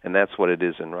 And that's what it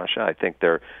is in Russia. I think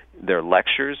there are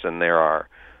lectures and there are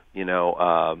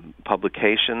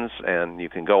publications, and you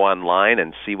can go online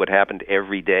and see what happened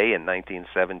every day in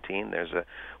 1917. There's a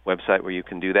website where you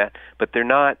can do that. But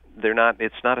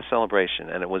it's not a celebration,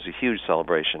 and it was a huge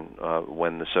celebration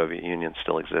when the Soviet Union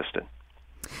still existed.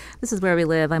 This is Where We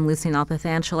Live. I'm Lucy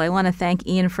Nalpathanchel. I want to thank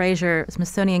Ian Fraser,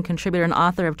 Smithsonian contributor and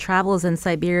author of Travels in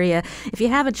Siberia. If you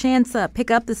have a chance,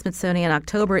 pick up the Smithsonian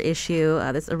October issue.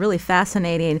 This is a really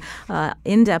fascinating,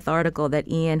 in-depth article that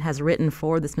Ian has written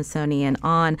for the Smithsonian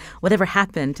on whatever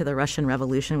happened to the Russian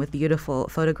Revolution, with beautiful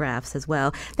photographs as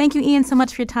well. Thank you, Ian, so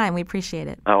much for your time. We appreciate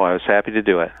it. Oh, I was happy to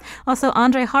do it. Also,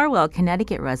 Andre Harwell,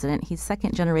 Connecticut resident. He's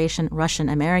second-generation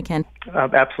Russian-American.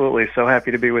 Absolutely. So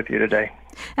happy to be with you today.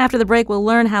 After the break, we'll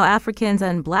learn how Africans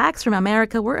and blacks from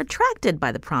America were attracted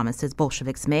by the promises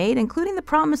Bolsheviks made, including the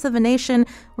promise of a nation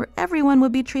where everyone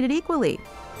would be treated equally.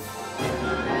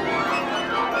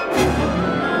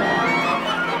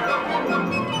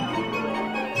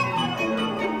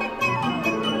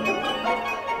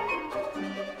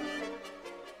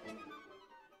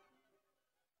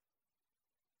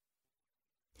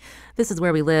 This is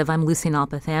Where We Live. I'm Lucy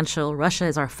Nalpathanchel. Russia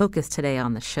is our focus today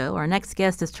on the show. Our next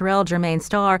guest is Terrell Germain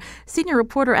Starr, senior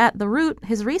reporter at The Root.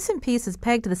 His recent piece is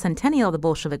pegged to the centennial of the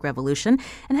Bolshevik Revolution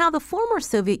and how the former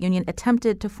Soviet Union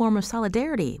attempted to form a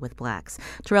solidarity with blacks.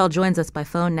 Terrell joins us by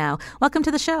phone now. Welcome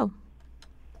to the show.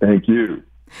 Thank you.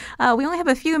 We only have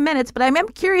a few minutes, but I'm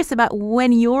curious about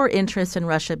when your interest in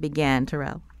Russia began,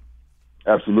 Terrell.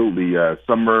 Absolutely.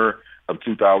 Summer of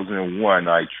 2001,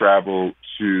 I traveled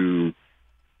to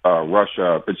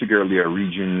Russia, particularly a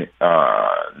region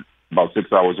about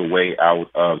 6 hours away out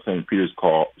of St.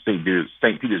 Petersburg,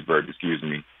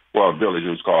 well, a village. It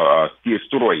was called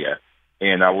Stiestroye.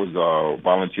 And I was a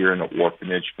volunteer in an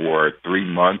orphanage for 3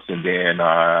 months. And then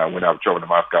when I traveled to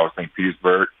Moscow, St.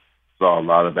 Petersburg, saw a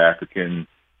lot of African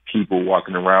people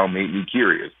walking around, made me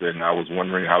curious. And I was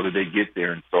wondering, how did they get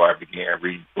there? And so I began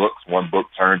reading books. One book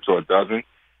turned to a dozen.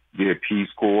 Did a Peace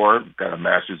Corps, got a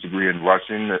master's degree in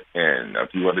Russian and a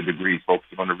few other degrees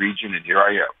focusing on the region, and here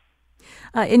I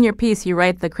am. In your piece, you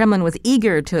write the Kremlin was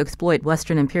eager to exploit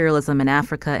Western imperialism in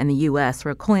Africa and the U.S.,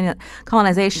 where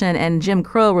colonization and Jim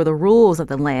Crow were the rules of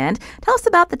the land. Tell us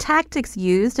about the tactics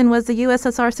used, and was the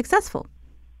USSR successful?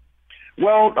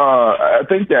 Well, I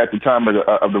think that at the time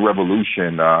of the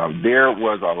revolution, there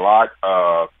was a lot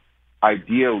of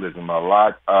idealism, a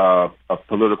lot of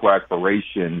political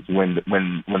aspirations when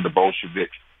the Bolshevik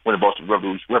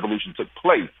revolution took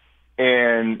place,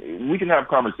 and we can have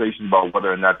conversations about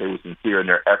whether or not they were sincere in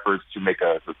their efforts to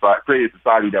create a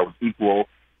society that was equal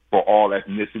for all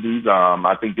ethnicities.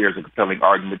 I think there's a compelling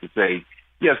argument to say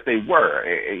yes, they were,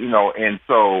 and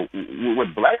so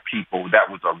with black people,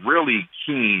 that was a really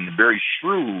keen, very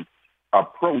shrewd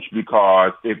approach,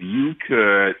 because if you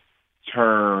could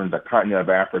turn the continent of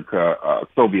Africa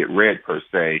Soviet red, per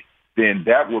se, then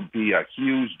that would be a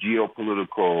huge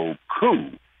geopolitical coup.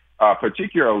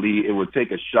 Particularly, it would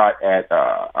take a shot at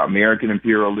American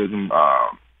imperialism,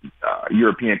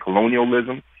 European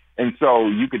colonialism. And so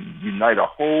you could unite a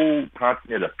whole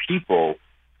continent of people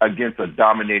against a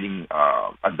dominating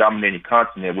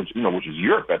continent, which is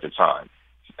Europe at the time.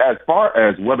 As far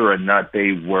as whether or not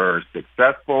they were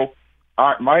successful,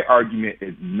 my argument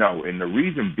is no, and the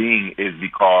reason being is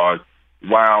because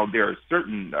while there are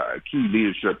certain key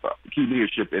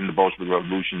leadership in the Bolshevik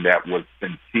Revolution that was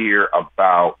sincere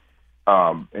about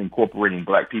incorporating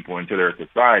black people into their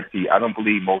society, I don't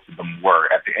believe most of them were.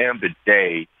 At the end of the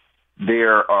day,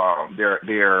 their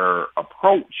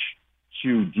approach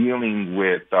to dealing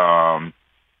with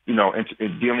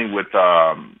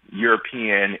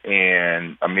European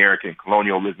and American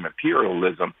colonialism,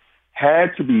 imperialism,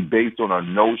 had to be based on a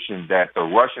notion that the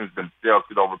Russians themselves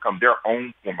could overcome their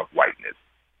own form of whiteness.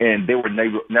 And they were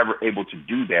never able to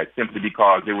do that simply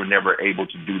because they were never able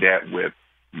to do that with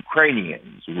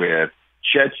Ukrainians, with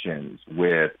Chechens,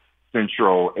 with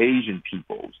Central Asian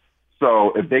peoples.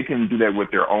 So if they can do that with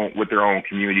their own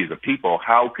communities of people,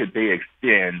 how could they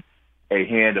extend a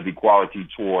hand of equality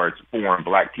towards foreign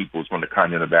black peoples from the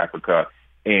continent of Africa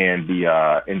and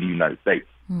in the United States?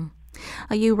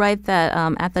 You write that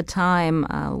at the time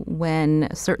when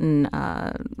certain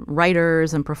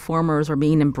writers and performers were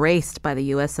being embraced by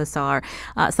the USSR,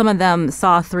 some of them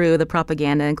saw through the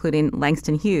propaganda, including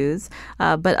Langston Hughes,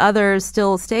 but others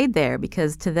still stayed there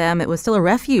because to them it was still a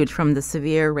refuge from the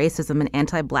severe racism and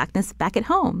anti-blackness back at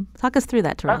home. Talk us through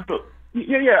that, Terrell. Absolutely.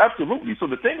 Yeah, absolutely. So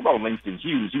the thing about Langston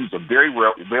Hughes, he was a very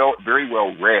well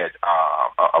read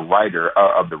writer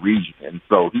of the region, and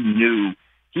so he knew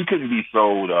he couldn't be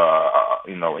sold,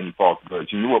 any false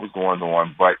goods. He knew what was going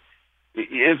on, but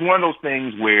it's one of those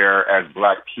things where, as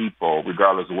black people,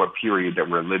 regardless of what period that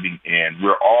we're living in,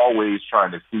 we're always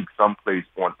trying to seek some place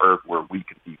on earth where we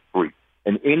can be free.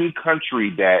 And any country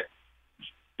that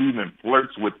even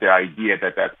flirts with the idea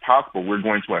that that's possible, we're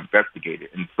going to investigate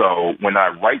it. And so when I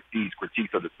write these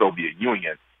critiques of the Soviet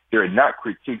Union, they're not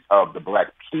critiques of the black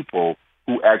people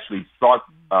who actually sought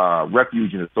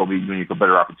refuge in the Soviet Union for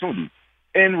better opportunities.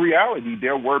 In reality,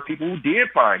 there were people who did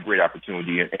find great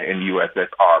opportunity in the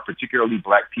USSR, particularly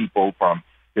black people from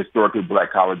historically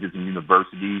black colleges and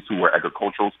universities who were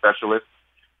agricultural specialists,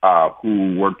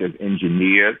 who worked as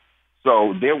engineers.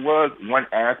 So there was one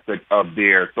aspect of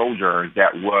their sojourn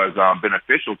that was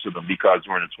beneficial to them, because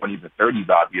during the 20s and 30s,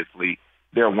 obviously,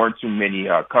 there weren't too many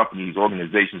companies,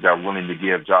 organizations that were willing to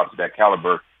give jobs of that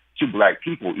caliber to black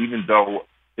people, even though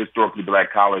historically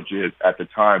black colleges at the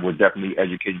time were definitely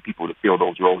educating people to fill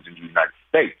those roles in the United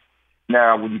States.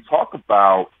 Now, when you talk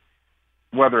about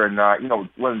whether or not,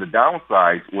 one of the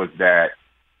downsides was that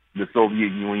the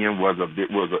Soviet Union was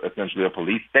essentially a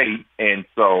police state, and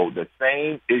so the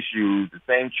same issues, the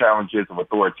same challenges of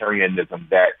authoritarianism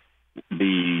that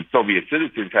the Soviet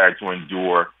citizens had to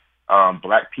endure,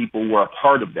 black people were a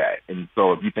part of that. And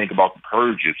so, if you think about the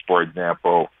purges, for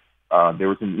example, there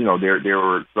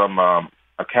were some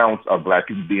accounts of black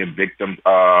people being victims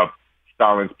of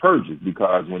Stalin's purges,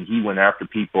 because when he went after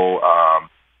people,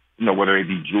 whether it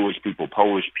be Jewish people,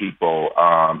 Polish people,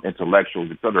 intellectuals,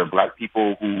 et cetera, black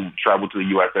people who traveled to the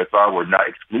USSR were not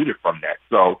excluded from that.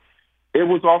 So it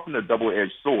was often a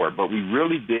double-edged sword, but we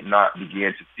really did not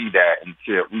begin to see that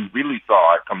until we really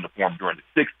saw it come to form during the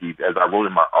 60s. As I wrote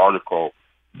in my article,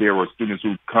 there were students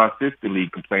who consistently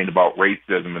complained about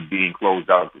racism and being closed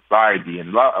out of society. And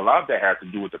a lot of that has to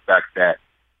do with the fact that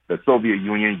the Soviet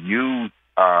Union used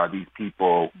these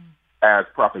people as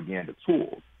propaganda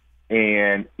tools.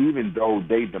 And even though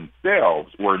they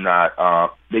themselves were not,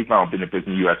 they found benefits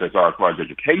in the USSR as far as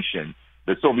education,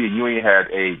 the Soviet Union had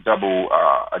a double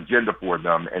agenda for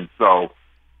them. And so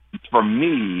for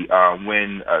me,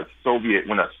 when a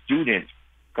student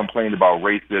complained about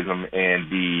racism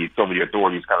and the Soviet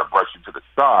authorities kind of brushed it to the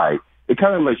side, it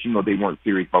kind of lets you know they weren't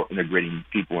serious about integrating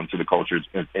people into the cultures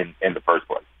in the first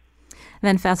place.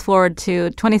 Then fast forward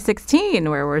to 2016,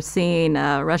 where we're seeing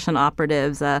Russian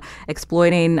operatives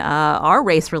exploiting our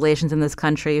race relations in this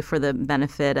country for the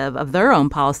benefit of their own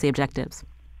policy objectives.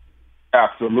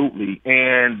 Absolutely.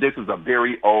 And this is a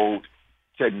very old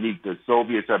technique. The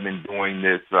Soviets have been doing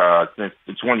this since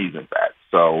the 20s, in fact.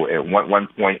 So at one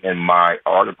point in my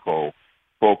article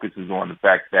focuses on the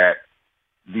fact that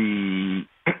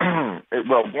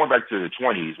going back to the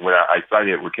 20s, where I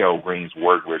cited Raquel Green's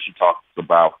work where she talks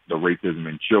about the racism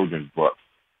in children's books.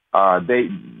 The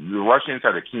Russians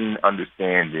had a keen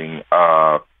understanding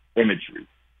of imagery,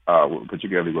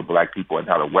 particularly with black people, and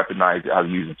how to weaponize it, how to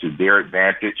use it to their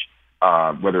advantage,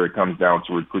 whether it comes down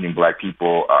to recruiting black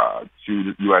people to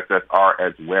the USSR,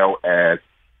 as well as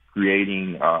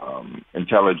creating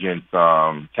intelligence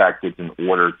tactics in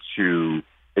order to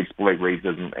exploit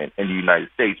racism in the United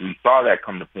States. We saw that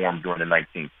come to form during the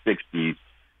 1960s,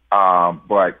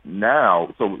 but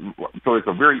now,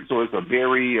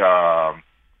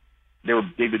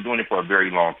 they've been doing it for a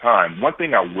very long time. One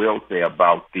thing I will say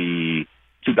about the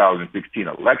 2016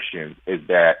 elections is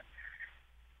that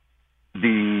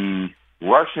the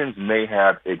Russians may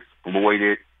have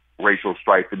exploited racial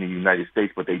strife in the United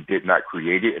States, but they did not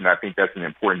create it, and I think that's an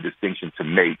important distinction to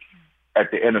make. At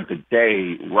the end of the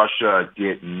day, Russia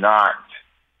did not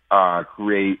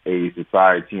create a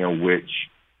society in which,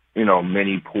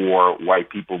 many poor white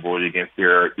people voted against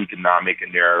their economic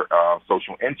and their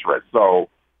social interests. So,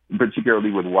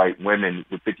 particularly with white women,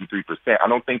 with 53%, I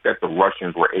don't think that the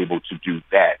Russians were able to do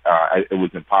that. It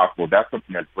was impossible. That's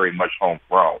something that's very much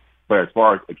homegrown. But as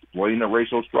far as exploiting the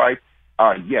racial strife,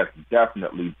 yes,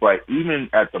 definitely. But even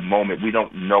at the moment, we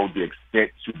don't know the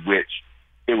extent to which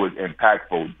it was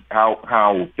impactful,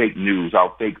 how fake news,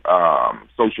 how fake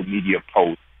social media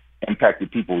posts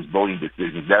impacted people's voting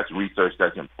decisions. That's research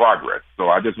that's in progress. So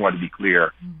I just wanted to be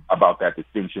clear about that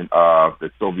distinction of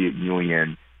the Soviet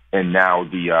Union and now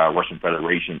the Russian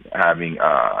Federation having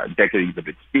decades of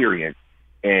experience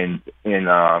in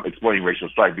exploiting racial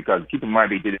strife, because keep in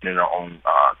mind they did it in their own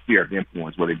sphere of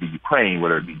influence, whether it be Ukraine,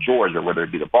 whether it be Georgia, whether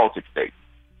it be the Baltic states.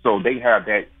 So they have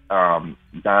that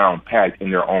down pat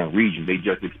in their own region. They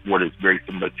just exported very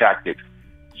similar tactics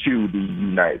to the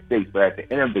United States. But at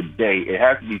the end of the day, it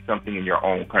has to be something in your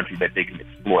own country that they can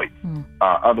exploit.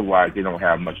 Otherwise, they don't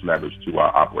have much leverage to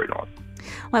operate on.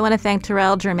 Well, I want to thank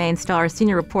Terrell Jermaine Starr,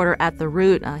 senior reporter at The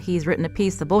Root. He's written a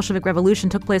piece, The Bolshevik Revolution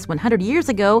Took Place 100 Years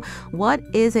Ago. What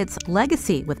is its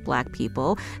legacy with black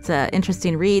people? It's an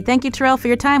interesting read. Thank you, Terrell, for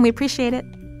your time. We appreciate it.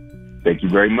 Thank you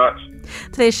very much.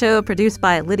 Today's show produced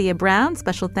by Lydia Brown.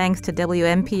 Special thanks to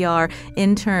WNPR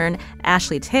intern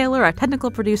Ashley Taylor. Our technical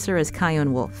producer is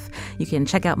Kyone Wolf. You can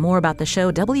check out more about the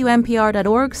show,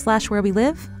 WNPR.org/where we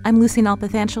live. I'm Lucy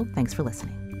Nalpathanchel. Thanks for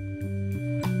listening.